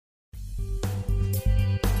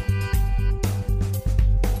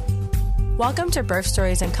Welcome to Birth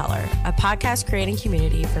Stories in Color, a podcast creating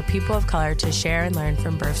community for people of color to share and learn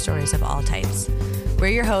from birth stories of all types. We're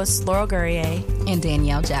your hosts, Laurel Gourrier and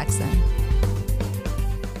Danielle Jackson.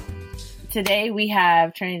 Today we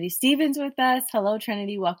have Trinity Stevens with us. Hello,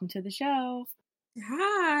 Trinity. Welcome to the show.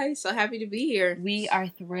 Hi, so happy to be here. We are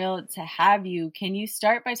thrilled to have you. Can you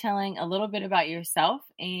start by telling a little bit about yourself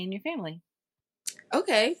and your family?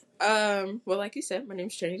 Okay. Well, like you said, my name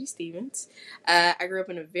is Trinity Stevens. I grew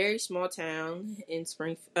up in a very small town in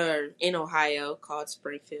in Ohio called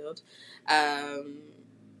Springfield. I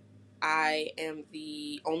am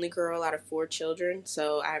the only girl out of 4 children,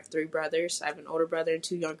 so I have 3 brothers. I have an older brother and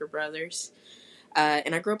 2 younger brothers.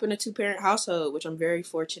 And I grew up in a 2-parent household, which I'm very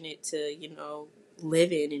fortunate to,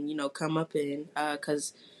 live in and, come up in,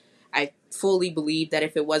 because I fully believe that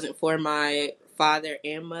if it wasn't for my father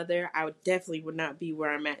and mother, I would not be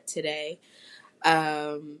where I'm at today.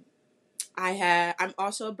 I'm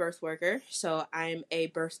also a birth worker, so I'm a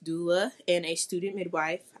birth doula and a student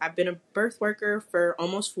midwife. I've been a birth worker for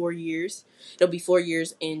almost 4 years. It'll be 4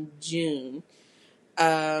 years in June.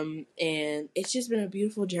 And it's just been a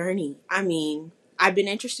beautiful journey. I mean, I've been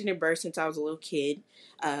interested in birth since I was a little kid.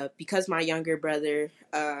 Because I have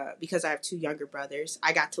 2 younger brothers,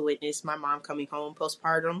 I got to witness my mom coming home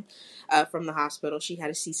postpartum from the hospital. She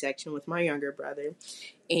had a C-section with my younger brother.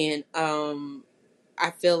 And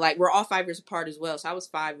I feel like we're all 5 years apart as well. So I was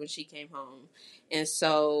 5 when she came home. And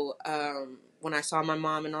so when I saw my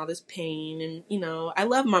mom in all this pain, and, I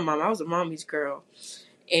love my mom. I was a mommy's girl.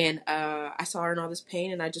 And I saw her in all this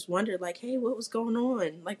pain, and I just wondered, like, hey, what was going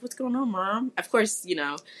on? Like, what's going on, Mom? Of course,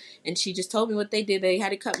 and she just told me what they did. They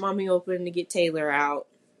had to cut Mommy open to get Taylor out.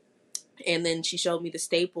 And then she showed me the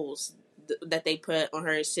staples that they put on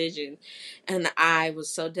her incision. And I was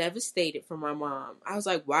so devastated for my mom. I was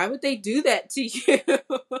like, why would they do that to you?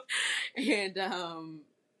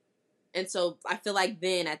 And so I feel like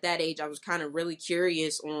then at that age, I was kind of really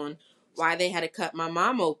curious on why they had to cut my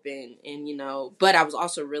mom open. And, but I was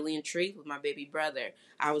also really intrigued with my baby brother.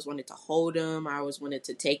 I always wanted to hold him. I always wanted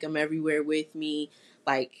to take him everywhere with me.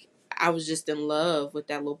 Like, I was just in love with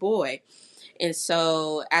that little boy. And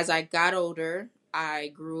so as I got older, I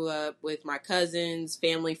grew up with my cousins,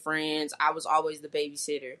 family, friends. I was always the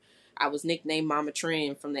babysitter. I was nicknamed Mama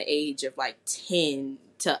Trin from the age of like 10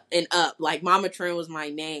 and up. Like, Mama Trin was my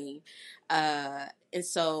name. And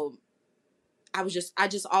so I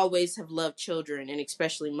just always have loved children, and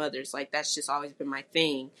especially mothers. Like, that's just always been my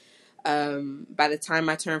thing. By the time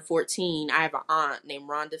I turned 14, I have an aunt named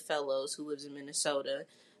Rhonda Fellows who lives in Minnesota.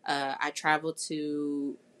 I traveled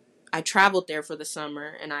there for the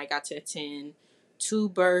summer, and I got to attend 2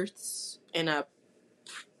 births and a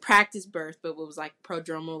practice birth, but it was like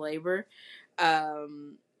prodromal labor.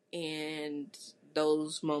 And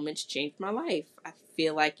those moments changed my life. I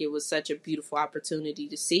feel like it was such a beautiful opportunity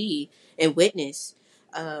to see and witness.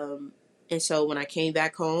 And so when I came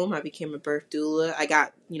back home, I became a birth doula.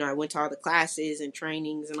 I went to all the classes and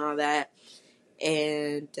trainings and all that.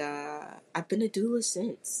 And I've been a doula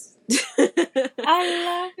since.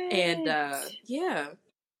 I love it. And yeah.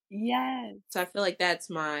 Yes. So I feel like that's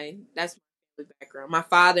my background. My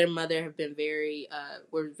father and mother have been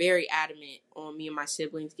were very adamant on me and my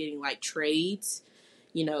siblings getting like trades,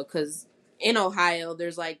 because in Ohio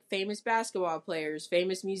there's like famous basketball players,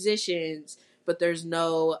 famous musicians, but there's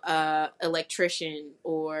no electrician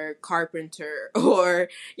or carpenter or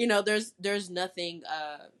there's nothing.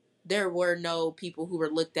 There were no people who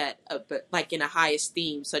were looked at but like in a high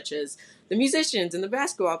esteem, such as the musicians and the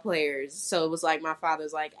basketball players. So it was like my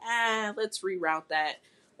father's like, let's reroute that.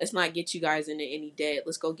 Let's not get you guys into any debt.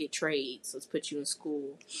 Let's go get trades. Let's put you in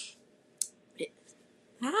school.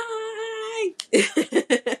 Hi!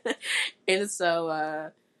 And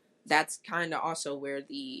so that's kind of also where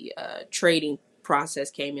the trading process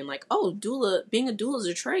came in. Like, oh, being a doula is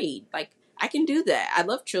a trade. Like, I can do that. I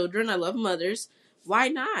love children. I love mothers. Why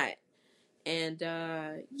not? And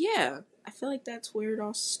I feel like that's where it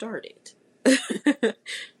all started. I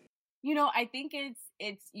think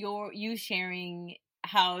it's you sharing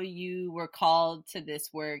how you were called to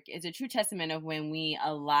this work is a true testament of when we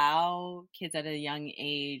allow kids at a young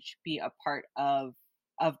age be a part of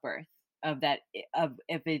birth,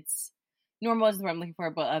 if it's normal is the word I'm looking for,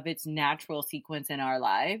 but of its natural sequence in our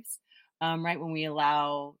lives. Right, when we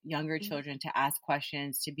allow younger children to ask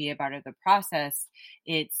questions, to be a part of the process,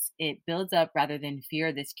 it builds up, rather than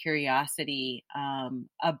fear, this curiosity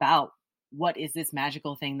about what is this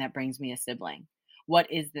magical thing that brings me a sibling?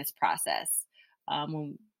 What is this process?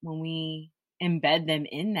 When we embed them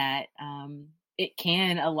in that, it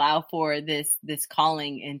can allow for this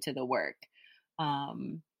calling into the work,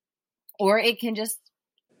 or it can just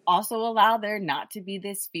also allow there not to be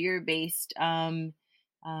this fear-based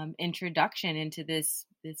introduction into this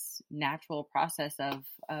natural process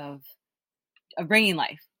of bringing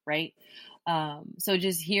life, right? So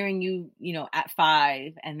just hearing you, at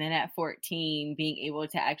 5 and then at 14, being able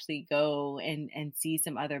to actually go and see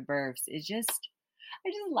some other births is just, I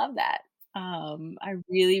just love that. I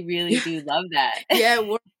really, really do love that. Yeah, it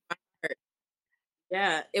warms my heart.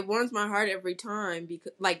 Yeah, it warms my heart every time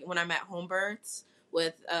because, like, when I'm at home births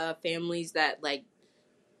with families that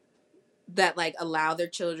allow their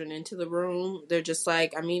children into the room, they're just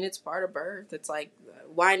like, I mean, it's part of birth. It's like,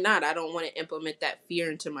 why not? I don't want to implement that fear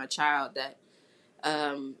into my child that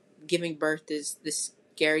giving birth is this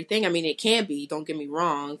scary thing. I mean, it can be, don't get me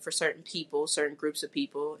wrong, for certain people, certain groups of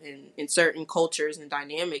people, and in certain cultures and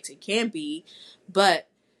dynamics, it can be. But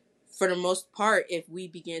for the most part, if we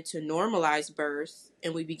begin to normalize birth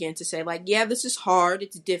and we begin to say, like, yeah, this is hard,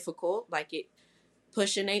 it's difficult, like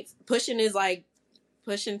pushing is like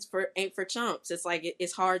pushing for ain't for chumps. It's like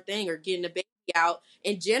it's hard thing, or getting a baby out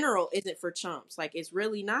in general isn't for chumps. Like, it's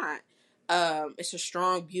really not. It's a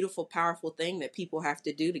strong, beautiful, powerful thing that people have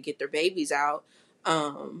to do to get their babies out.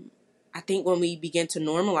 I think when we begin to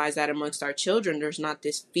normalize that amongst our children, there's not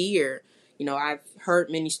this fear. I've heard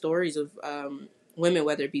many stories of women,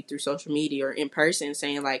 whether it be through social media or in person,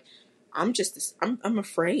 saying like, I'm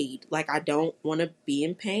afraid. Like, I don't want to be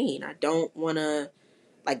in pain. I don't want to,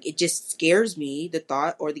 like, it just scares me, the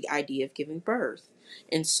thought or the idea of giving birth.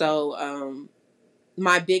 And so,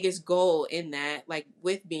 my biggest goal in that, like,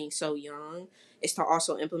 with being so young, is to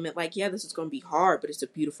also implement, like, yeah, this is going to be hard, but it's a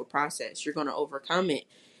beautiful process. You're going to overcome it.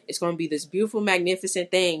 It's going to be this beautiful, magnificent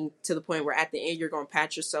thing, to the point where at the end, you're going to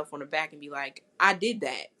pat yourself on the back and be like, I did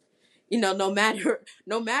that. No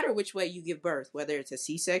matter which way you give birth, whether it's a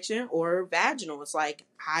C-section or vaginal, it's like,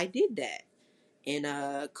 I did that.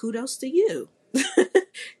 And kudos to you.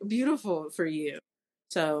 Beautiful for you.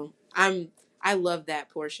 So I love that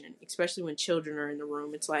portion, especially when children are in the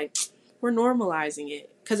room. It's like, we're normalizing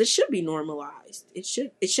it because it should be normalized. It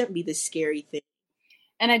shouldn't be this scary thing.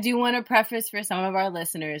 And I do want to preface for some of our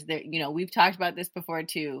listeners that, we've talked about this before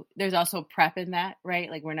too. There's also prep in that,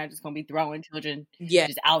 right? Like, we're not just going to be throwing children Yeah,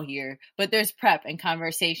 just out here, but there's prep and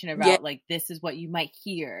conversation yeah, about, like, this is what you might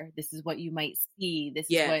hear. This is what you might see.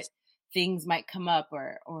 This is what yes, things might come up,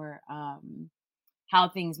 or how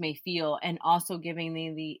things may feel, and also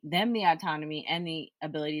giving them the autonomy and the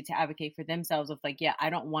ability to advocate for themselves of, like, yeah,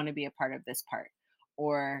 I don't want to be a part of this part,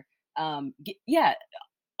 or yeah,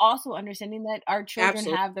 also understanding that our children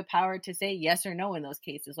absolutely. have the power to say yes or no in those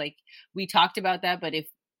cases. Like, we talked about that, but if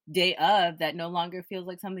day of that no longer feels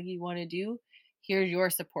like something you want to do, here's your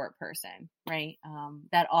support person, right?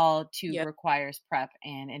 That all too Yeah, requires prep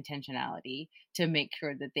and intentionality to make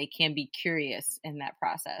sure that they can be curious in that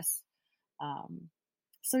process. Um,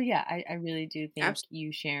 so yeah, I really do think absolutely.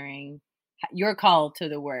 you sharing your call to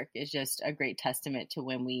the work is just a great testament to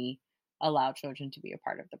when we allow children to be a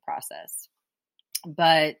part of the process.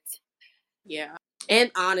 But Yeah,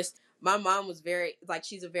 and honest. My mom was very, like,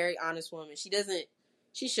 she's a very honest woman. She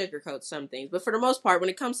sugarcoats some things, but for the most part, when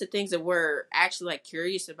it comes to things that we're actually, like,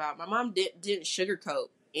 curious about, my mom didn't sugarcoat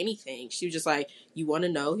anything. She was just like, you want to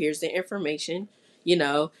know, here's the information,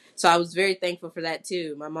 so I was very thankful for that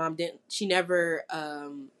too. My mom she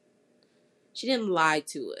didn't lie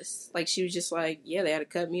to us. Like, she was just like, yeah, they had to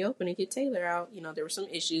cut me open and get Taylor out. There were some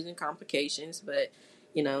issues and complications, but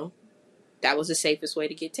you know that was the safest way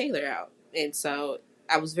to get Taylor out. And so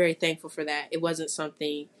I was very thankful for that. It wasn't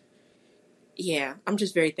something, yeah, I'm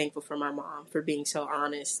just very thankful for my mom for being so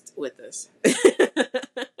honest with us.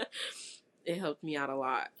 It helped me out a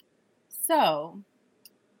lot. so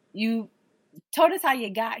you told us how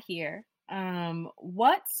you got here.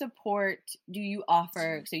 What support do you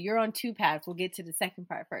offer? So you're on two paths. We'll get to the second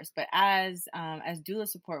part first. But as doula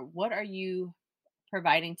support, what are you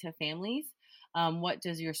providing to families? What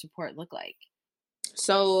does your support look like?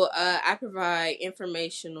 So I provide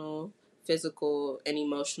informational, physical, and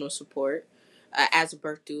emotional support as a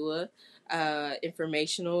birth doula.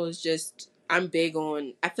 Informational is just, I'm big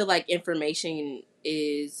on, I feel like information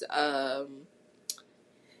is, I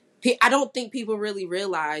don't think people really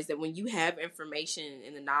realize that when you have information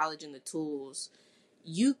and the knowledge and the tools,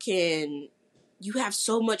 you can, you have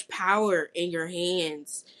so much power in your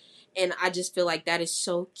hands. And I just feel like that is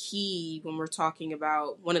so key when we're talking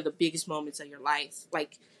about one of the biggest moments of your life.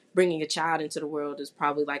 Like, bringing a child into the world is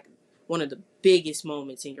probably like one of the biggest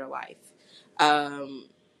moments in your life.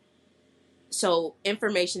 So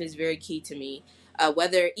information is very key to me.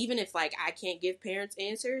 Whether, even if like I can't give parents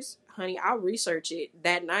answers, honey, I'll research it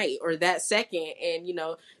that night or that second, and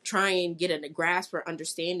try and get a grasp or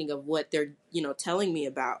understanding of what they're telling me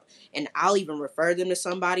about. And I'll even refer them to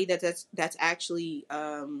somebody that's actually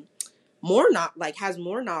more not like has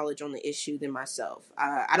more knowledge on the issue than myself.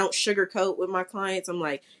 I don't sugarcoat with my clients. I'm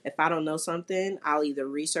like, if I don't know something, I'll either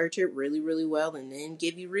research it really, really well and then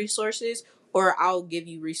give you resources, or I'll give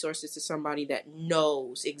you resources to somebody that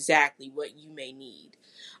knows exactly what you may need.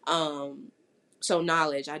 So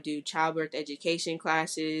knowledge. I do childbirth education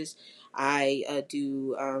classes. I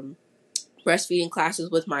do breastfeeding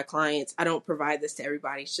classes with my clients. I don't provide this to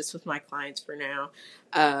everybody. It's just with my clients for now.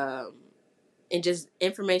 And just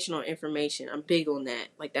information on information. I'm big on that.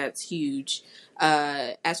 Like, that's huge.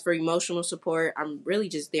 As for emotional support, I'm really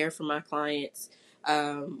just there for my clients.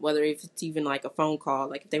 Whether if it's even like a phone call,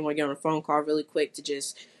 like if they want to get on a phone call really quick to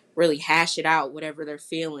just really hash it out, whatever they're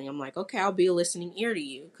feeling, I'm like, okay, I'll be a listening ear to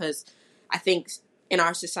you. Because I think in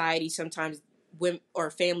our society, sometimes women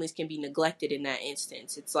or families can be neglected in that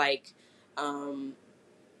instance. It's like,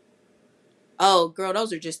 oh girl,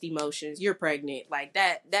 those are just emotions, you're pregnant, like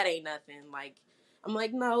that ain't nothing. Like, I'm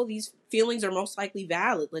like, no, these feelings are most likely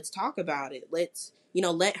valid. Let's talk about it. Let's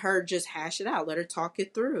let her just hash it out, let her talk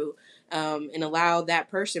it through, and allow that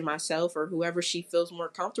person, myself or whoever she feels more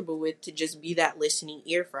comfortable with, to just be that listening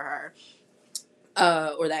ear for her,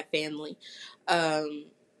 or that family.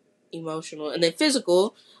 Emotional. And then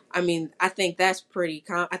physical, I mean, I think that's pretty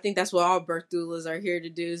I think that's what all birth doulas are here to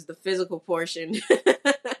do, is the physical portion.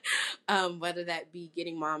 Whether that be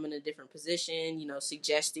getting mom in a different position,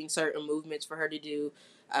 suggesting certain movements for her to do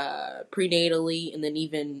prenatally, and then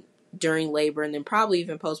even during labor, and then probably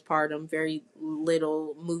even postpartum. Very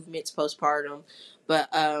little movements postpartum, but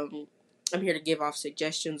I'm here to give off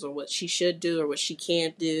suggestions on what she should do or what she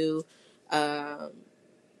can't do,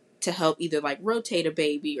 to help either like rotate a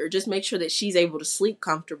baby or just make sure that she's able to sleep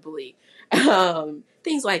comfortably.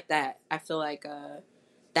 Things like that. I feel like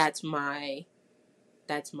that's my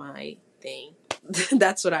thing.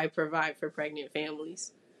 That's what I provide for pregnant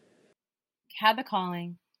families. Had the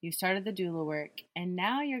calling, you started the doula work, and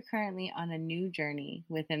now you're currently on a new journey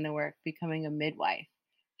within the work, becoming a midwife.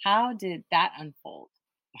 How did that unfold?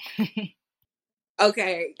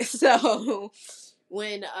 Okay, so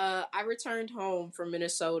when I returned home from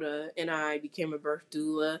Minnesota and I became a birth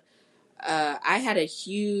doula, I had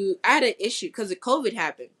an issue because the COVID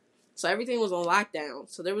happened. So everything was on lockdown.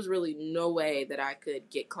 So there was really no way that I could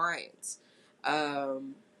get clients.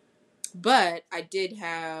 But I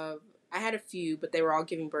had a few, but they were all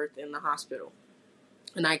giving birth in the hospital.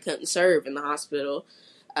 And I couldn't serve in the hospital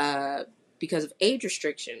because of age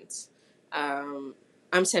restrictions. I'm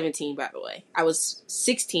 17, by the way. I was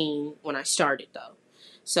 16 when I started, though.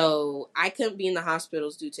 So I couldn't be in the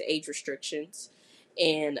hospitals due to age restrictions.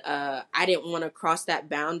 And I didn't want to cross that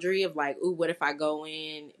boundary of like, ooh, what if I go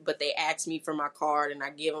in, but they ask me for my card and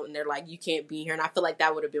I give them, and they're like, you can't be here. And I feel like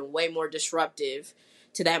that would have been way more disruptive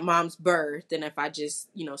to that mom's birth than if I just,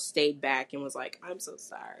 stayed back and was like, I'm so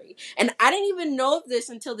sorry. And I didn't even know of this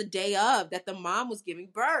until the day of that the mom was giving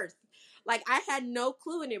birth. Like, I had no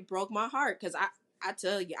clue, and it broke my heart because I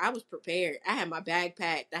tell you, I was prepared. I had my bag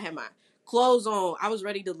packed. I had my clothes on. I was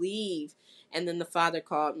ready to leave. And then the father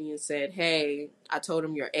called me and said, hey, I told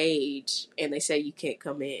him your age, and they said you can't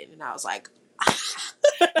come in. And I was like,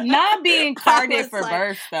 not being carded for like,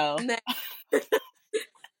 birth, though.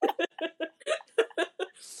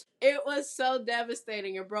 It was so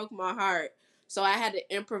devastating. It broke my heart. So I had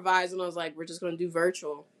to improvise, and I was like, we're just going to do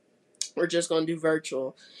virtual. We're just going to do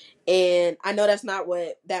virtual. And I know that's not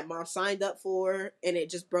what that mom signed up for, and it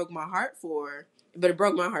just broke my heart for her. But it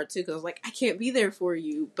broke my heart too, because I was like, I can't be there for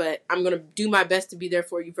you, but I'm going to do my best to be there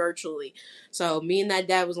for you virtually. So me and that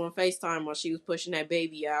dad was on FaceTime while she was pushing that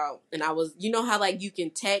baby out. And I was, how like you can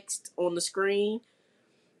text on the screen?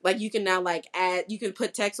 Like you can now like you can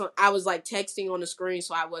put text on. I was like texting on the screen,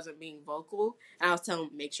 so I wasn't being vocal. And I was telling,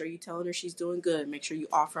 make sure you're telling her she's doing good. Make sure you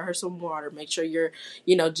offer her some water. Make sure you're,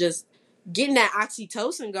 just getting that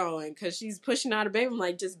oxytocin going, because she's pushing out a baby. I'm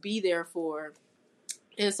like, just be there for her.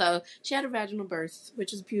 And so she had a vaginal birth,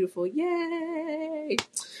 which is beautiful. Yay!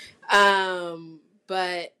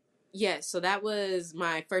 But yes, so that was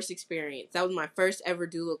my first experience. That was my first ever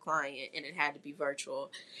doula client, and it had to be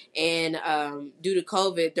virtual. And due to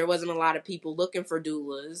COVID, there wasn't a lot of people looking for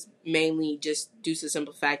doulas, mainly just due to the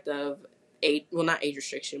simple fact of not age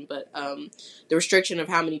restriction, but the restriction of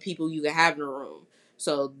how many people you could have in a room.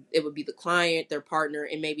 So it would be the client, their partner,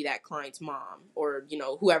 and maybe that client's mom, or,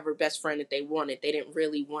 whoever best friend that they wanted. They didn't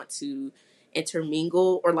really want to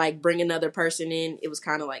intermingle or like bring another person in. It was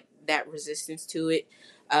kind of like that resistance to it.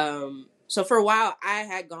 So for a while, I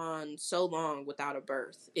had gone so long without a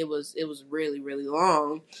birth. It was really, really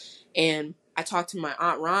long. And I talked to my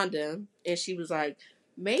Aunt Rhonda, and she was like,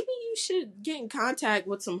 maybe you should get in contact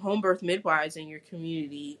with some home birth midwives in your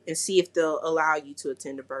community and see if they'll allow you to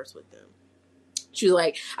attend a birth with them. She was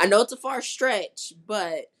like, I know it's a far stretch,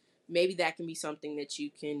 but maybe that can be something that you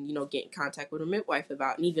can, get in contact with a midwife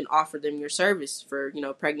about, and even offer them your service for,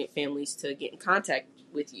 pregnant families to get in contact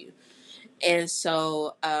with you. And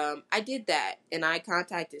so I did that, and I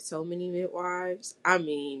contacted so many midwives. I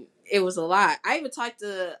mean, it was a lot. I even talked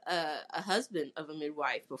to a husband of a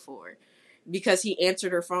midwife before, because he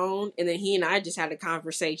answered her phone, and then he and I just had a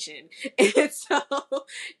conversation. And so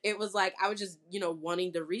it was like I was just,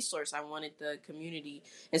 wanting the resource. I wanted the community.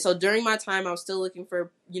 And so during my time, I was still looking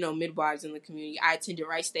for, midwives in the community. I attended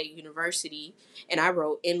Wright State University, and I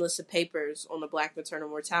wrote endless of papers on the Black maternal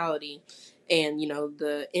mortality and,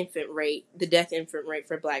 the death infant rate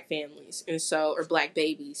for Black families, and so, or Black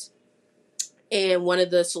babies. And one of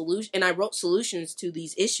the solutions, and I wrote solutions to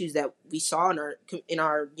these issues that we saw in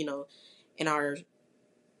our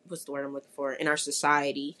what's the word I'm looking for, in our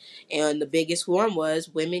society. And the biggest one was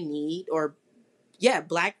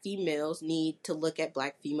Black females need to look at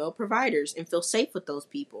Black female providers and feel safe with those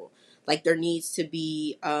people. Like there needs to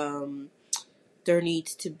be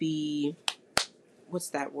what's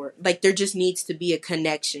that word? Like there just needs to be a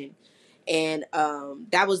connection. And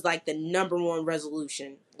that was like the number one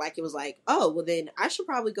resolution. Like it was like, oh, well then I should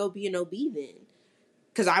probably go be an OB then,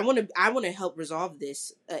 because I want to help resolve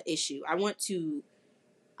this issue. I want to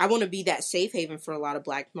be that safe haven for a lot of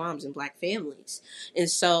Black moms and Black families. And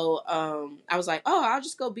so I was like, oh, I'll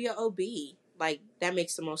just go be an OB. Like that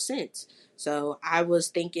makes the most sense. So I was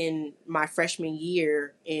thinking my freshman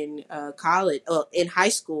year in in high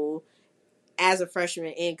school, as a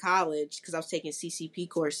freshman in college, because I was taking CCP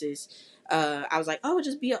courses, I was like, oh,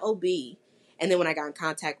 just be an OB. And then when I got in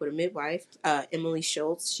contact with a midwife, Emily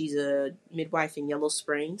Schultz, she's a midwife in Yellow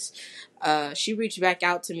Springs, she reached back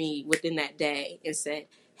out to me within that day and said,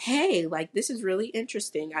 hey, like, this is really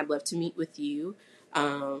interesting. I'd love to meet with you.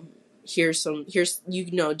 Just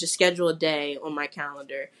schedule a day on my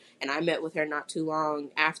calendar. And I met with her not too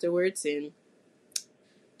long afterwards, and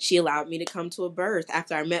she allowed me to come to a birth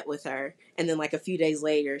after I met with her. And then like a few days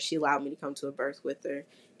later, she allowed me to come to a birth with her.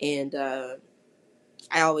 And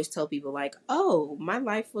I always tell people like, oh, my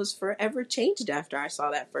life was forever changed after I saw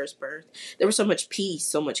that first birth. There was so much peace,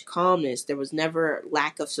 so much calmness. There was never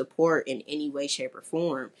lack of support in any way, shape, or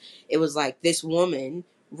form. It was like this woman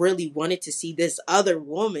really wanted to see this other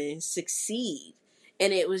woman succeed.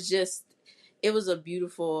 And it was just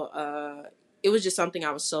something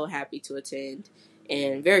I was so happy to attend,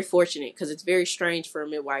 and very fortunate, because it's very strange for a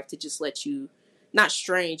midwife to just let you, not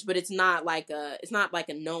strange, but it's not like a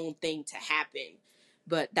known thing to happen.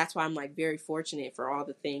 But that's why I'm like very fortunate for all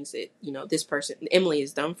the things that, this person, Emily,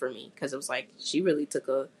 has done for me, because it was like she really took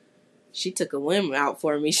a limb out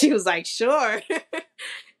for me. She was like, sure.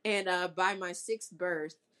 And by my sixth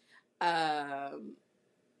birth, I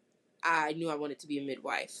knew I wanted to be a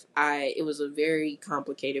midwife. It was a very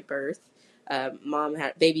complicated birth.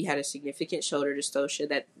 Baby had a significant shoulder dystocia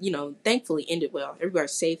that, thankfully ended well.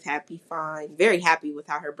 Everybody's safe, happy, fine, very happy with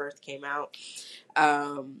how her birth came out.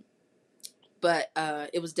 But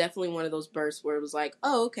it was definitely one of those births where it was like,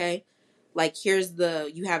 oh, okay. Like you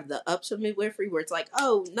have the ups of midwifery where it's like,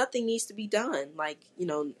 oh, nothing needs to be done. Like, we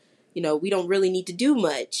don't really need to do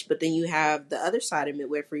much. But then you have the other side of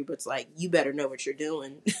midwifery, but it's like, you better know what you're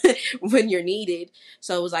doing when you're needed.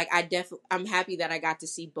 So it was like, I'm happy that I got to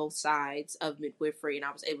see both sides of midwifery, and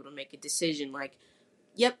I was able to make a decision like,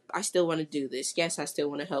 yep, I still want to do this. Yes, I still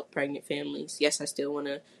want to help pregnant families. Yes, I still want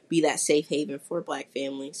to be that safe haven for Black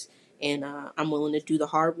families. And I'm willing to do the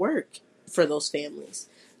hard work for those families.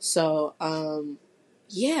 So,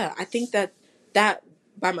 I think that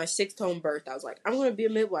by my sixth home birth, I was like, I'm going to be a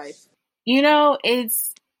midwife.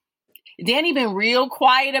 It's Danny been real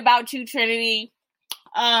quiet about you, Trinity.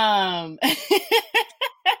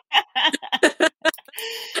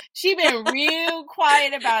 She been real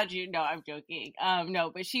quiet about you. No, I'm joking. No,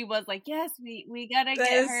 but she was like, yes, we gotta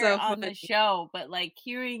get her on the show. But like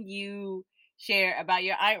hearing you share about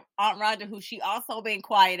your Aunt Rhonda, who she also been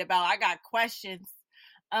quiet about, I got questions,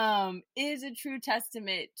 is a true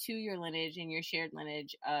testament to your lineage and your shared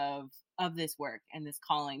lineage of this work and this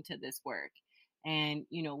calling to this work. And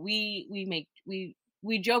we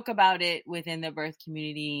joke about it within the birth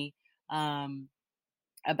community,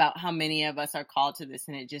 about how many of us are called to this,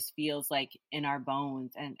 and it just feels like in our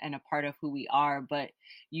bones and a part of who we are. But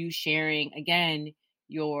you sharing again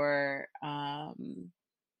your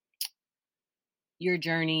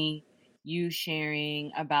journey, you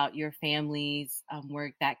sharing about your family's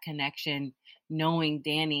work, that connection, knowing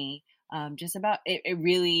Danny, just about it, it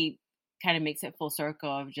really kind of makes it full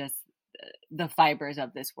circle of just the fibers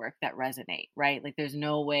of this work that resonate, right? Like there's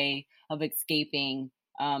no way of escaping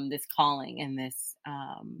this calling and this.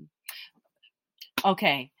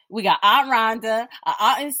 Okay, we got Aunt Rhonda,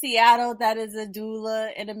 aunt in Seattle that is a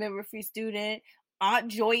doula and a midwifery student, Aunt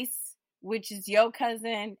Joyce, which is your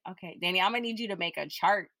cousin. Okay, Danny, I'm gonna need you to make a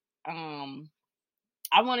chart.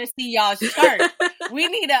 I want to see y'all's chart. We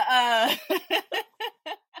need a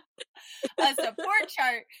a support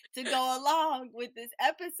chart to go along with this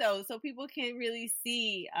episode so people can really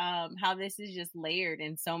see how this is just layered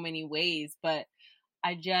in so many ways. But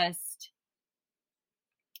I just,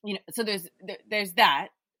 so there's that.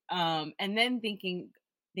 And then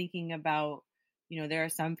thinking about, there are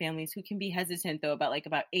some families who can be hesitant though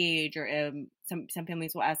about age, or some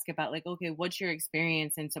families will ask about like, okay, what's your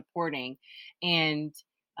experience in supporting, and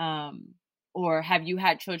or have you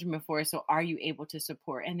had children before, so are you able to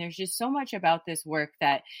support? And there's just so much about this work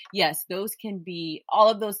that, yes, those can be, all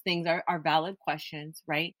of those things are valid questions,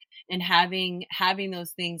 right? And having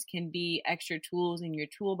those things can be extra tools in your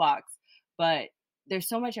toolbox, but there's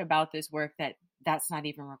so much about this work that's not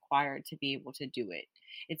even required to be able to do it.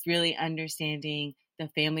 It's really understanding the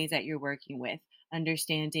families that you're working with,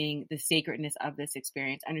 understanding the sacredness of this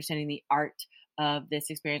experience, understanding the art of this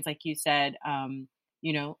experience. Like you said,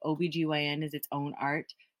 OBGYN is its own art.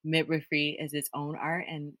 Midwifery is its own art.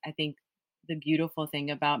 And I think the beautiful thing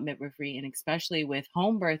about midwifery, and especially with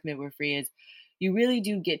home birth midwifery, is you really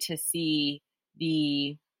do get to see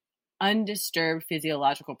the undisturbed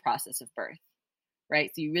physiological process of birth, right?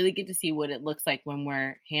 So you really get to see what it looks like when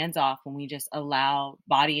we're hands off, when we just allow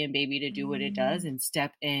body and baby to do what it does and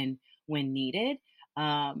step in when needed.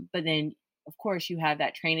 But then, of course, you have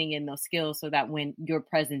that training and those skills so that when your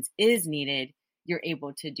presence is needed, you're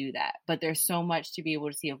able to do that. But there's so much to be able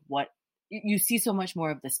to see of what you see, so much more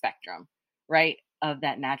of the spectrum, right, of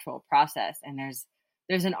that natural process. And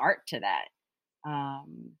there's an art to that.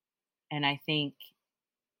 And I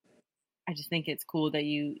just think it's cool that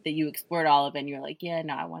you explored all of it and you're like, yeah,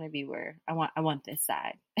 no, I want to be where I want this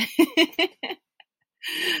side.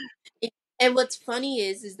 And what's funny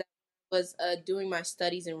is that I was doing my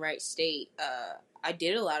studies in Wright State. I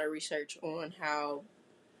did a lot of research on how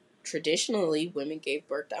traditionally women gave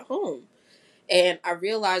birth at home. And I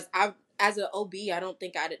realized as an OB, I don't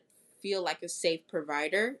think I'd feel like a safe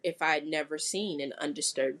provider if I had never seen an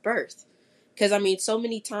undisturbed birth. Because, I mean, so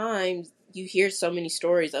many times you hear so many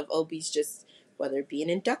stories of OBs just, whether it be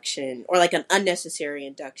an induction or like an unnecessary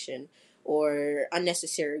induction or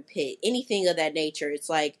unnecessary pit, anything of that nature. It's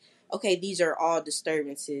like, okay, these are all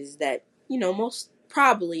disturbances that, most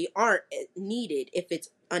probably aren't needed if it's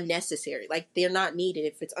unnecessary. Like, they're not needed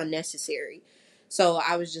if it's unnecessary. So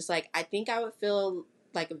I was just like, I think I would feel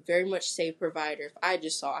like a very much safe provider if I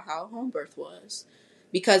just saw how home birth was,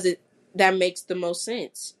 because that makes the most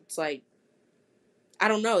sense. It's like, I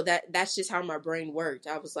don't know, that's just how my brain worked.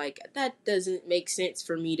 I was like, that doesn't make sense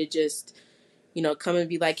for me to just, come and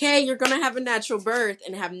be like, hey, you're going to have a natural birth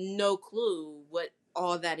and have no clue what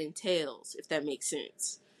all that entails, if that makes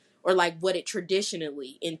sense. Or like what it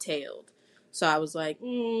traditionally entailed. So I was like,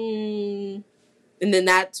 And then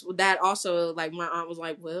that also, like, my aunt was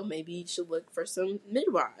like, well, maybe you should look for some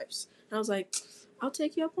midwives. And I was like, I'll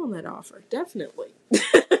take you up on that offer. Definitely.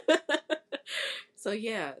 So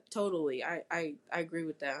yeah, totally. I agree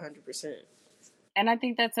with that 100%. And I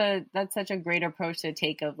think that's such a great approach to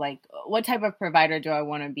take of like, what type of provider do I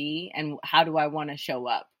want to be and how do I want to show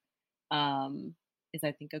up? Is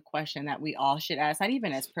I think a question that we all should ask, not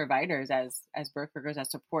even as providers, as birth workers, as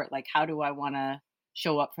support, like how do I want to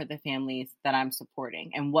show up for the families that I'm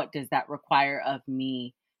supporting, and what does that require of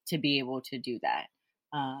me to be able to do that?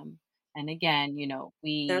 And again,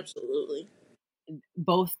 we absolutely,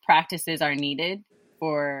 both practices are needed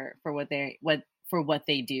for what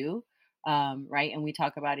they do, right? And we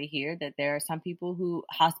talk about it here that there are some people who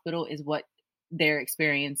hospital is what their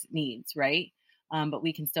experience needs, right? But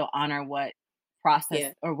we can still honor what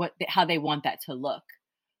process or how they want that to look.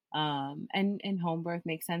 And home birth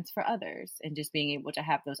makes sense for others, and just being able to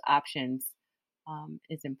have those options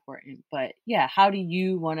is important. But yeah, how do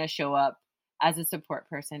you want to show up as a support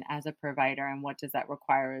person, as a provider, and what does that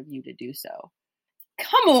require of you to do so?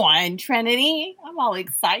 Come on, Trinity. I'm all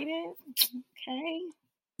excited. Okay.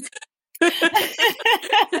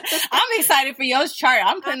 I'm excited for your chart.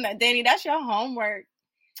 I'm putting that, Danny, that's your homework.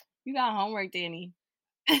 You got homework, Danny.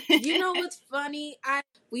 You know what's funny?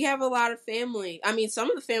 We have a lot of family. I mean, some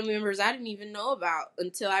of the family members I didn't even know about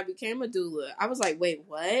until I became a doula. I was like, wait,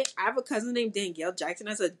 what? I have a cousin named Danielle Jackson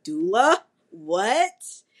as a doula? What?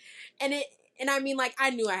 And it and I mean, like,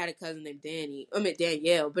 I knew I had a cousin named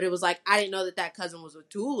Danielle, but it was like I didn't know that that cousin was a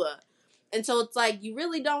doula. And so it's like you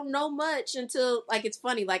really don't know much until, like, it's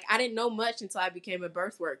funny. Like, I didn't know much until I became a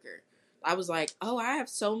birth worker. I was like, oh, I have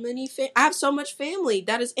so much family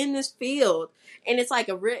that is in this field, and it's like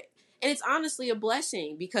and it's honestly a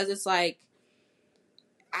blessing because it's like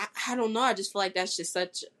I don't know. I just feel like that's just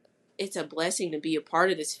it's a blessing to be a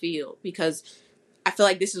part of this field because I feel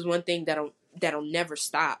like this is one thing that'll never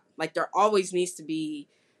stop. Like there always needs to be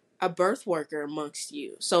a birth worker amongst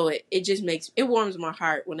you. So it just it warms my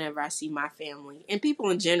heart whenever I see my family and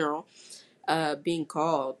people in general being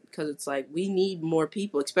called because it's like we need more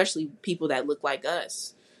people, especially people that look like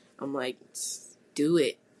us. I'm like, do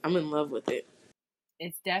it. I'm in love with it.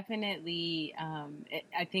 It's definitely,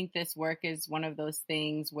 I think this work is one of those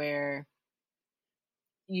things where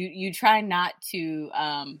you try not to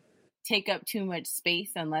take up too much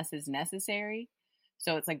space unless it's necessary.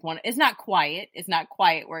 So it's like it's not quiet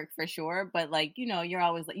work for sure, but like, you're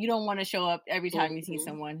always like, you don't want to show up every time you see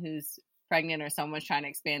someone who's pregnant or someone's trying to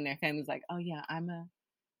expand their family's like, oh yeah, I'm a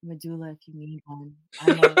doula if you need one.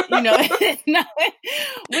 It's not,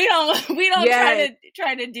 we don't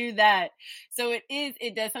try to do that. So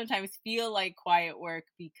it does sometimes feel like quiet work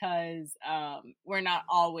because we're not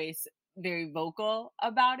always very vocal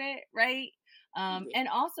about it, right? And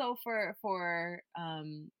also for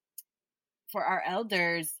our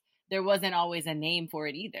elders, there wasn't always a name for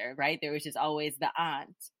it either, right? There was just always the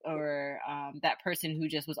aunt or that person who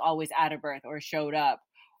just was always at a birth or showed up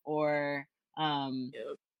or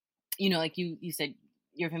like you said,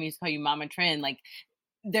 your family used to call you Mama Trin. Like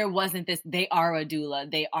there wasn't this, they are a doula,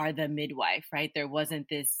 they are the midwife, right? There wasn't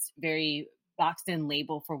this very boxed in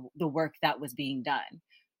label for the work that was being done.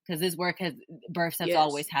 Because this work birth has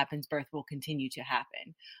always happens, birth will continue to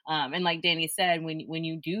happen. And like Danny said, when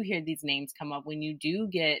you do hear these names come up, when you do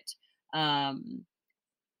get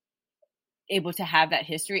able to have that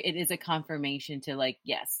history, it is a confirmation to like,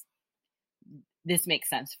 yes, this makes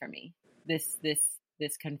sense for me. This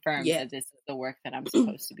confirms that this is the work that I'm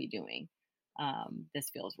supposed to be doing. This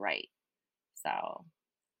feels right. So,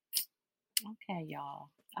 okay, y'all.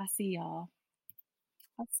 I see y'all.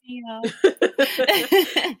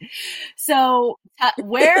 So,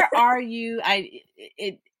 where are you?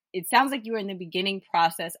 It sounds like you were in the beginning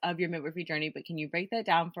process of your midwifery journey, but can you break that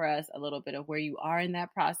down for us a little bit of where you are in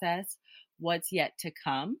that process, what's yet to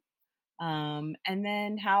come, and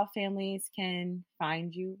then how families can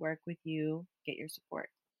find you, work with you, get your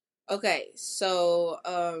support? Okay, so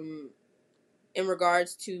in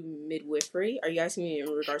regards to midwifery, are you asking me in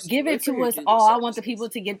regards to give it to us all? I want the people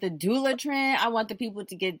to get the doula trend. I want the people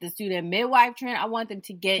to get the student midwife trend. I want them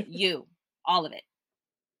to get you, all of it.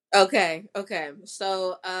 Okay.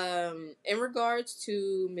 So, in regards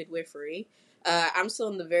to midwifery, I'm still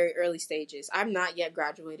in the very early stages. I'm not yet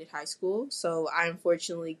graduated high school, so I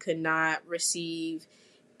unfortunately could not receive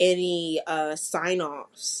any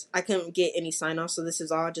sign-offs. I couldn't get any sign-offs, so this is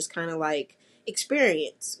all just kind of like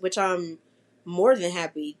experience, which I'm more than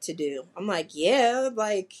happy to do. I'm like, yeah,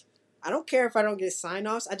 like I don't care if I don't get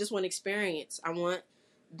sign-offs. I just want experience. I want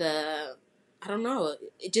I don't know.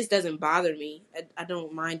 It just doesn't bother me. I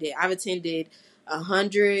don't mind it. I've attended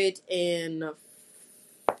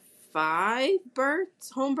 105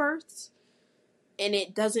 home births, and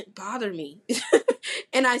it doesn't bother me.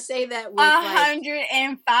 And I say that with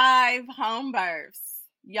 105 home births,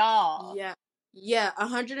 y'all. Yeah,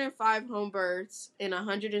 105 home births and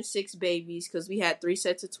 106 babies because we had 3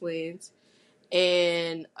 sets of twins,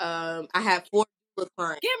 and I have 4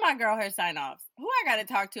 clients. Give my girl her sign offs. Who I got to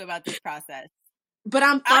talk to about this process? But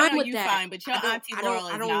I'm fine with that. Fine, but your auntie Laurel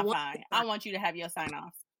is not fine. I want you to have your sign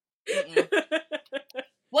offs.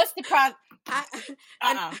 What's the process?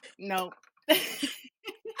 No.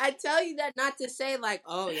 I tell you that not to say like,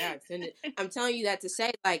 oh yeah, I'm telling you that to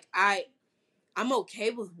say like I'm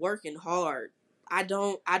okay with working hard. I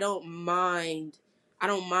don't mind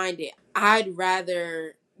it. I'd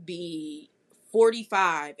rather be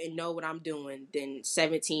 45 and know what I'm doing than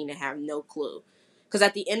 17 and have no clue. Because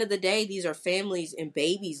at the end of the day, these are families and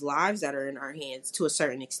babies' lives that are in our hands to a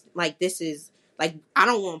certain extent. Like this is like I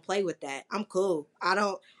don't want to play with that. I'm cool. I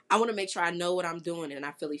want to make sure I know what I'm doing and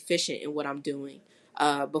I feel efficient in what I'm doing.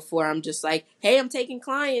 Before I'm just like, hey, I'm taking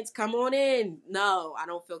clients, come on in. No, I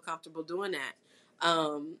don't feel comfortable doing that.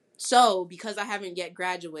 So because I haven't yet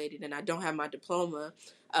graduated and I don't have my diploma,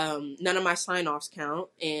 none of my sign-offs count,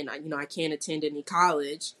 and I can't attend any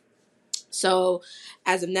college. So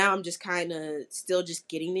as of now, I'm just kind of still just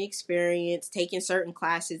getting the experience, taking certain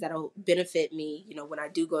classes that'll benefit me, when I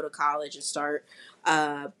do go to college and start.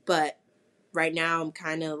 But right now, I'm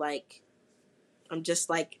just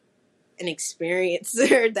like an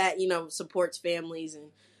experiencer that, supports families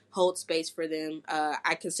and holds space for them.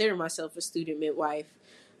 I consider myself a student midwife.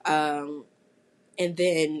 Um, and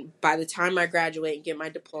then by the time I graduate and get my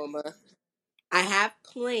diploma, I have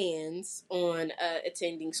plans on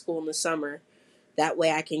attending school in the summer. That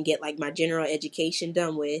way I can get like my general education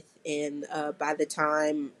done with. And by the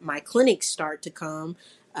time my clinics start to come,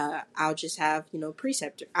 I'll just have,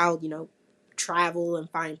 preceptor. I'll, travel and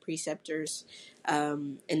find preceptors.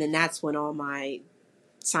 And then that's when all my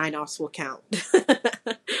sign-offs will count.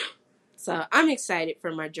 So I'm excited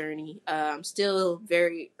for my journey. I'm still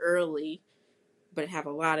very early, but have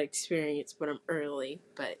a lot of experience, but I'm early.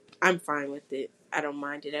 But I'm fine with it. I don't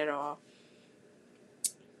mind it at all.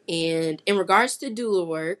 And in regards to doula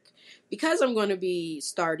work, because I'm going to be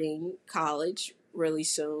starting college really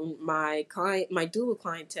soon, my doula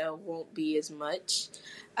clientele won't be as much.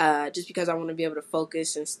 Just because I want to be able to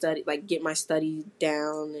focus and study, like get my study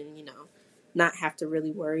down, and not have to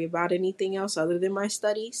really worry about anything else other than my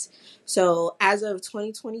studies. So as of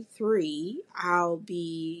 2023, I'll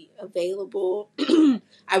be available.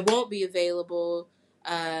 I won't be available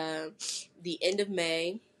the end of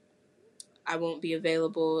May. I won't be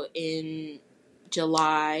available in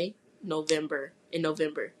November.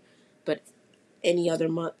 But any other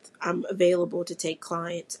month, I'm available to take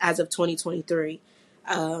clients as of 2023.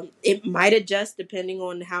 It might adjust depending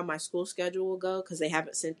on how my school schedule will go, because they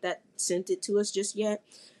haven't sent it to us just yet.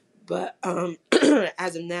 But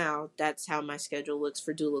as of now, that's how my schedule looks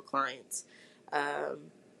for doula clients.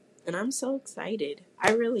 And I'm so excited.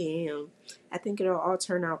 I really am. I think it'll all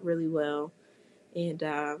turn out really well. And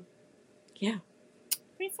yeah.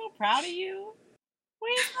 We're so proud of you.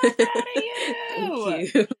 We're so proud of you.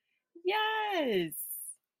 Thank you. Yes.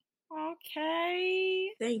 Okay.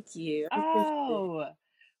 Thank you. Oh,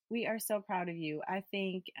 we are so proud of you. I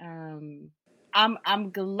think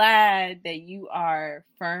I'm glad that you are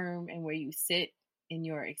firm in where you sit in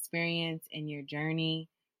your experience and your journey.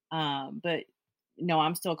 But no,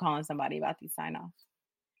 I'm still calling somebody about these sign-offs.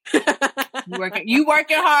 You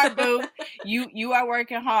working hard, boo. You are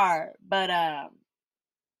working hard, but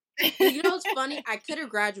It's funny. I could have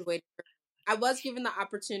graduated. I was given the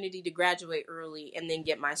opportunity to graduate early and then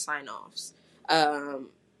get my sign-offs,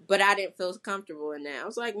 but I didn't feel comfortable in that. I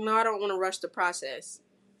was like, no, I don't want to rush the process.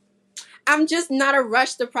 I'm just not a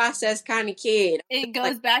rush the process kind of kid. It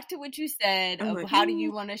goes back to what you said of how do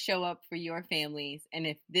you want to show up for your families, and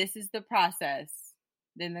if this is the process,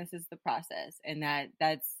 then this is the process, and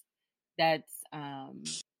that's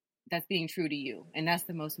being true to you, and that's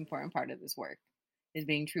the most important part of this work, is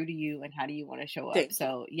being true to you and how do you want to show up.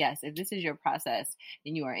 So yes, if this is your process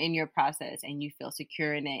and you are in your process and you feel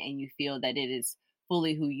secure in it and you feel that it is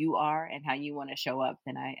fully who you are and how you want to show up,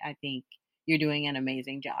 then I think you're doing an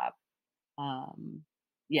amazing job.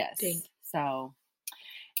 Yes. So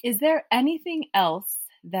is there anything else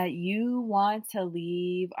that you want to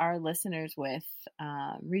leave our listeners with?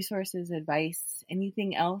 Resources, advice,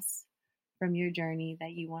 anything else from your journey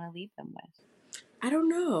that you want to leave them with? I don't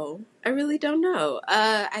know. I really don't know.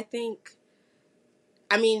 I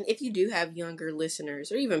mean, if you do have younger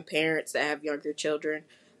listeners or even parents that have younger children,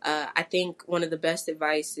 I think one of the best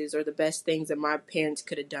advices or the best things that my parents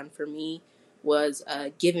could have done for me was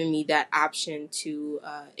giving me that option to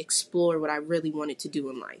explore what I really wanted to do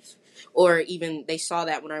in life. Or even they saw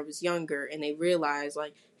that when I was younger and they realized,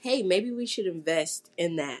 like, hey, maybe we should invest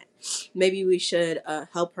in that. Maybe we should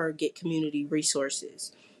help her get community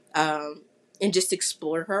resources and just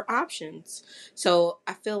explore her options. So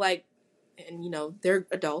I feel like, and they're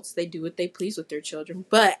adults, they do what they please with their children.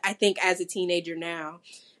 But I think as a teenager now,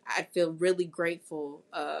 I feel really grateful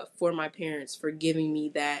for my parents for giving me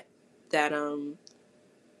that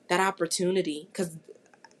opportunity, because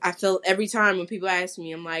I feel every time when people ask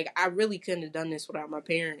me, I'm like, I really couldn't have done this without my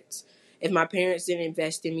parents. If my parents didn't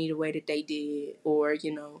invest in me the way that they did, or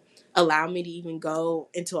allow me to even go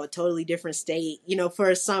into a totally different state, for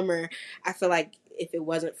a summer, I feel like if it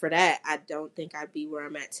wasn't for that, I don't think I'd be where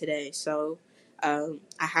I'm at today. So I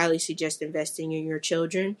highly suggest investing in your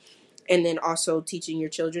children, and then also teaching your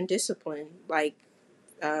children discipline, like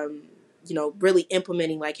really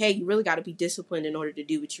implementing, like, hey, you really got to be disciplined in order to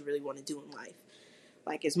do what you really want to do in life.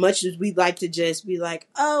 Like, as much as we'd like to just be like,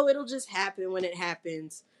 oh, it'll just happen when it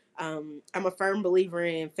happens, I'm a firm believer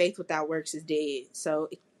in faith without works is dead. So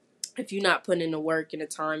if you're not putting in the work and the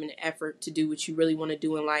time and the effort to do what you really want to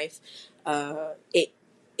do in life,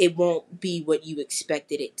 it won't be what you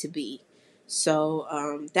expected it to be.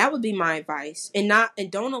 So that would be my advice, and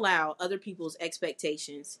don't allow other people's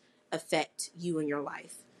expectations affect you in your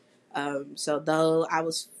life. So though I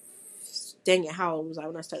was, dang it, how old was I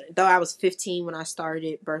when I started? Though I was 15 when I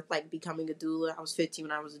started becoming a doula. I was 15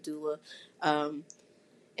 when I was a doula.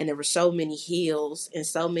 And there were so many heels and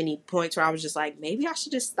so many points where I was just like, maybe I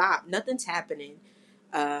should just stop. Nothing's happening.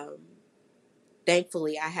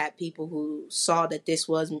 Thankfully, I had people who saw that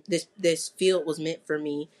this field was meant for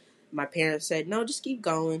me. My parents said, no, just keep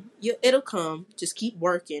going. It'll come. Just keep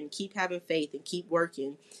working. Keep having faith and keep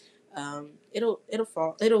working. It'll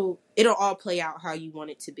all play out how you want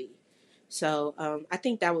it to be. So I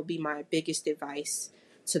think that would be my biggest advice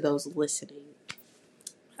to those listening.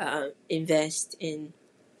 Invest and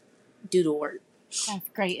do the work. That's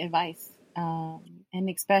great advice. And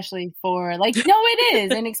especially for it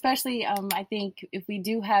is. And especially, I think if we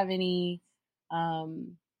do have any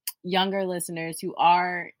younger listeners who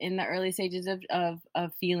are in the early stages of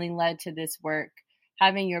feeling led to this work,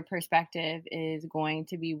 having your perspective is going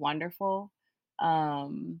to be wonderful.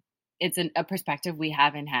 It's a perspective we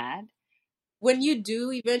haven't had. When you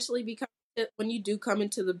do eventually come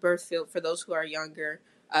into the birth field, for those who are younger,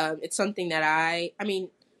 it's something that I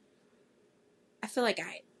feel like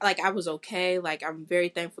I was okay. Like, I'm very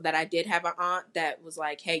thankful that I did have an aunt that was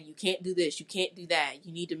like, hey, you can't do this, you can't do that.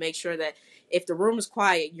 You need to make sure that if the room is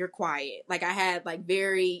quiet, you're quiet. Like, I had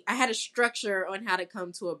a structure on how to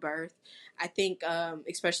come to a birth. I think,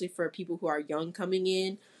 especially for people who are young coming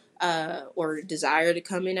in, or desire to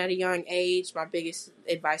come in at a young age, my biggest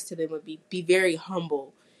advice to them would be very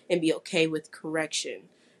humble and be okay with correction.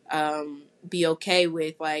 Be okay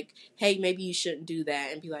with like, hey, maybe you shouldn't do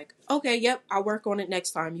that, and be like, okay, yep, I'll work on it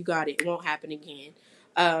next time. You got it. It won't happen again.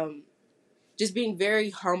 Just being very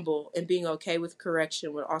humble and being okay with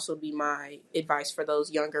correction would also be my advice for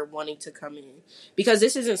those younger wanting to come in, because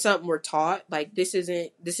this isn't something we're taught. Like, this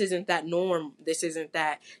isn't that norm. This isn't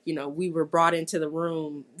that, we were brought into the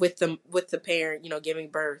room with the parent, giving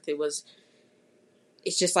birth.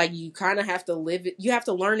 It's just like, you kind of have to live it. You have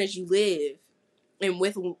to learn as you live. And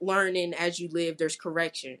with learning as you live, there's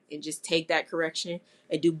correction. And just take that correction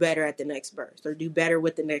and do better at the next birth, or do better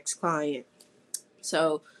with the next client.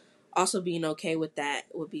 So also being okay with that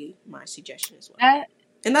would be my suggestion as well.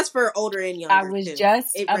 And that's for older and younger. I was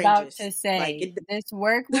just about to say, this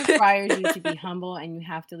work requires you to be humble, and you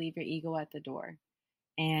have to leave your ego at the door.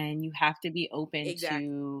 And you have to be open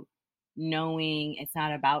to knowing it's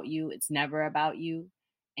not about you. It's never about you.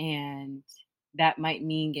 And that might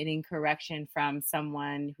mean getting correction from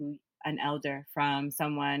someone an elder, from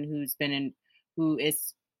someone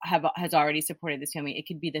has already supported this family. It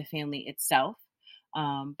could be the family itself.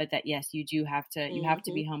 But that, yes, you do have to, you have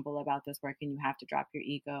to be humble about this work, and you have to drop your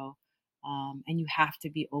ego. And you have to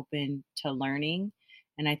be open to learning.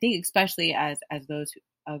 And I think especially as those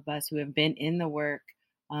of us who have been in the work,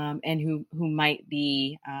 and who might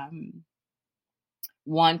be,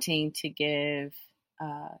 wanting to give,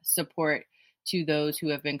 support to those who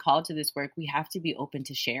have been called to this work, we have to be open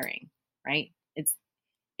to sharing, right?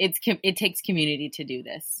 It takes community to do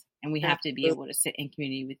this, and we have to be able to sit in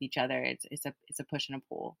community with each other. It's a push and a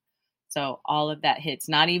pull. So all of that hits,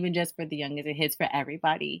 not even just for the youngest, it hits for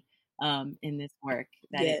everybody, in this work,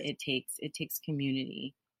 that it takes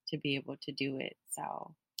community to be able to do it.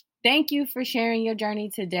 So thank you for sharing your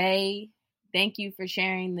journey today. Thank you for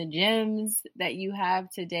sharing the gems that you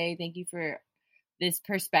have today. Thank you for this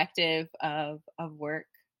perspective of work,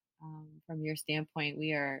 from your standpoint.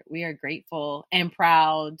 We are grateful and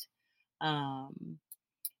proud. And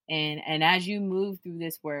as you move through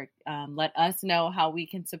this work, let us know how we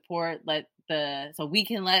can support. So we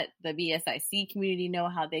can let the BSIC community know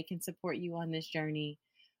how they can support you on this journey.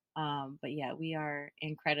 But yeah, we are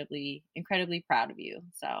incredibly, incredibly proud of you.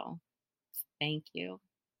 So thank you.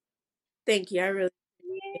 Thank you. I really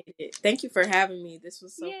appreciate it. Thank you for having me. This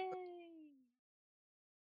was so fun.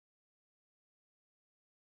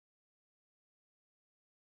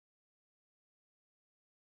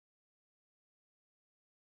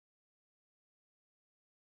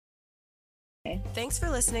 Thanks for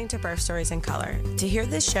listening to Birth Stories in Color. To hear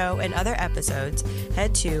this show and other episodes,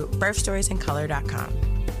 head to birthstoriesIncolor.com.